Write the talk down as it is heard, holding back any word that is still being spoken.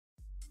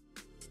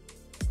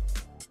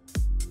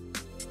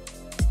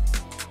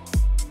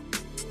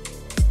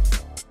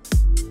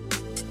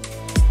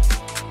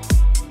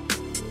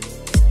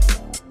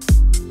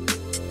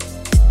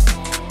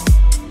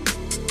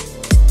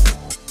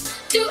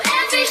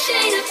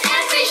shade of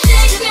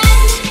gray.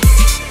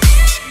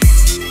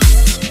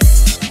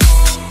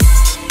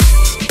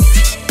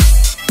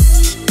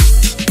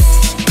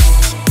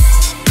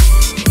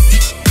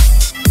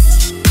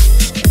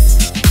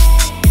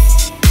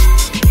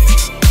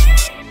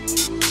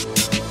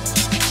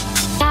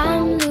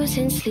 I'm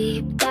losing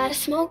sleep, gotta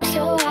smoke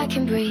so I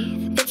can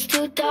breathe. It's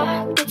too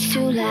dark, it's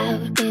too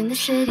loud in the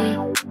city.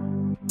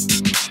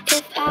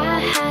 If I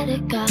had a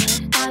god,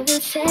 I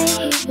would say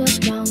he was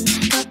wrong.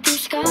 Got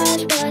these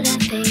scars, but I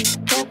think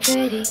they're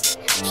pretty.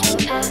 So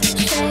I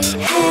say,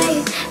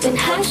 hey, been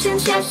high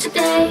since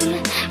yesterday.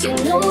 You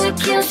know it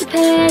kills the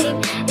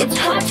pain. It's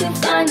hard to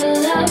find the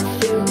love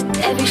through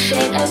every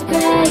shade of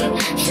gray.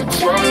 So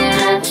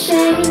tired of the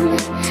same,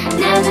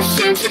 never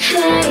seems to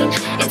change.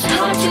 It's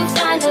hard to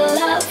find the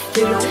love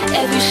through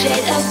every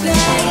shade of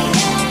gray.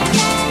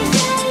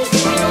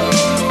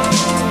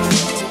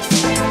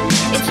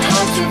 It's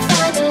hard to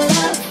find the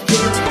love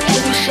through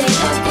every shade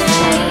of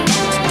gray.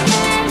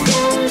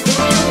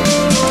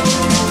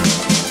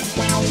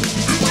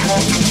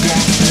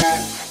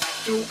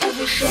 Through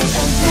every shade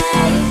of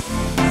gray.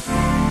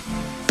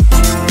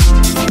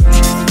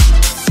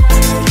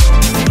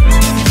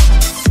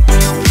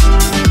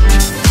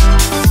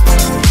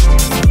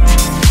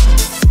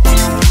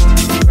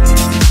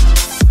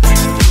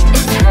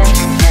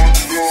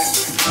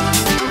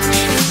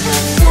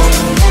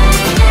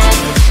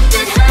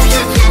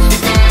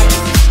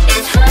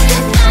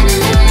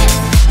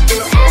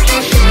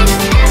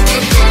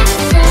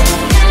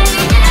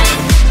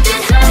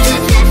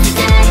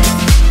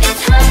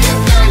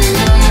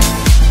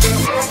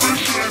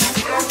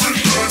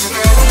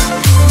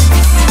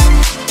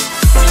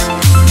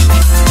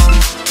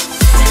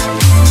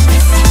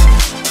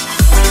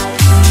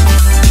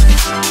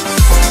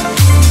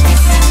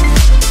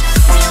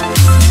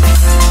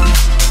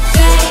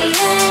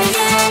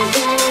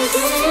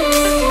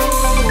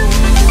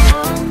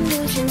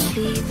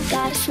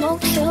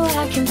 Smoke so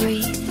I can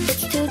breathe.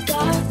 It's too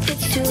dark,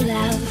 it's too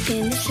loud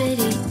in the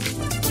city.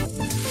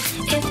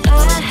 If I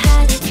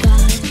had a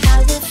god, I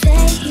would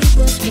say he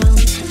was wrong.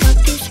 Got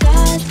these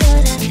scars,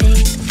 but I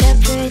think they're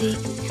pretty.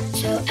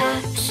 So I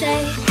say,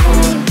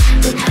 hey,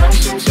 been high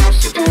since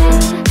yesterday.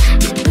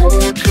 You know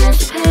it kills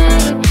the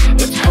pain.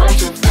 It's hard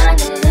to find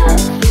the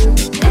love through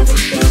every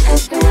shade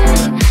of gray.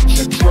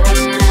 So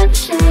tired of the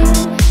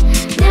same,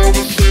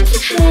 never seems to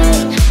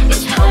change.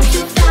 It's hard to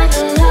find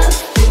the love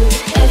through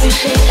every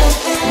shade of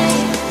gray.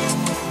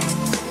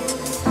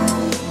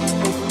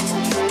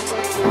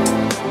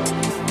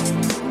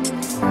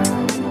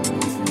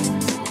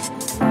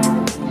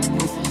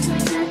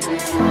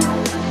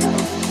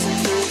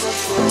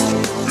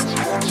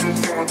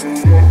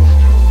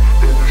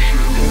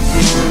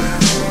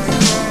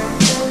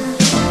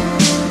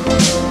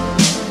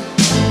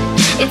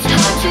 It's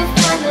hard to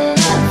find the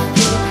love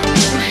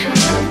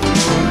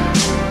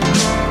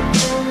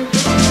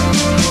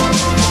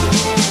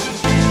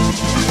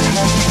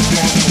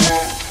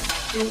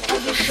through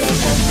every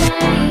shade of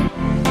gray.